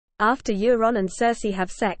After Euron and Cersei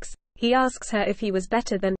have sex, he asks her if he was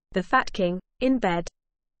better than the Fat King in bed.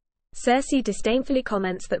 Cersei disdainfully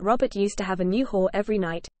comments that Robert used to have a new whore every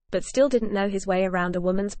night, but still didn't know his way around a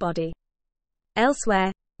woman's body.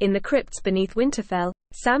 Elsewhere, in the crypts beneath Winterfell,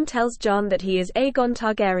 Sam tells Jon that he is Aegon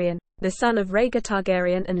Targaryen, the son of Rhaegar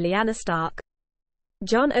Targaryen and Lyanna Stark.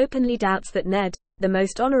 Jon openly doubts that Ned, the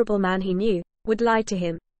most honorable man he knew, would lie to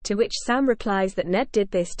him, to which Sam replies that Ned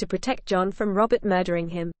did this to protect Jon from Robert murdering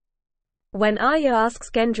him. When Arya asks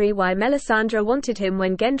Gendry why Melisandre wanted him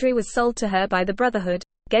when Gendry was sold to her by the Brotherhood,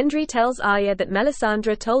 Gendry tells Arya that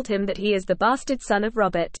Melisandre told him that he is the bastard son of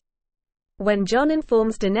Robert. When Jon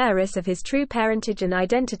informs Daenerys of his true parentage and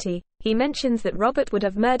identity, he mentions that Robert would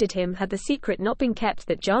have murdered him had the secret not been kept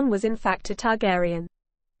that Jon was in fact a Targaryen.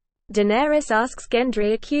 Daenerys asks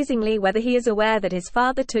Gendry accusingly whether he is aware that his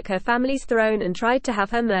father took her family's throne and tried to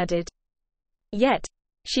have her murdered. Yet,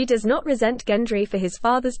 she does not resent Gendry for his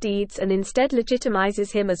father's deeds and instead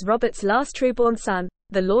legitimizes him as Robert's last trueborn son,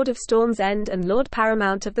 the Lord of Storm's End and Lord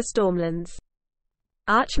Paramount of the Stormlands.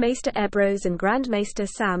 Archmaester Ebrose and Grand Maester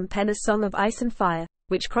Sam pen a Song of Ice and Fire,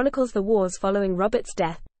 which chronicles the wars following Robert's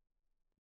death.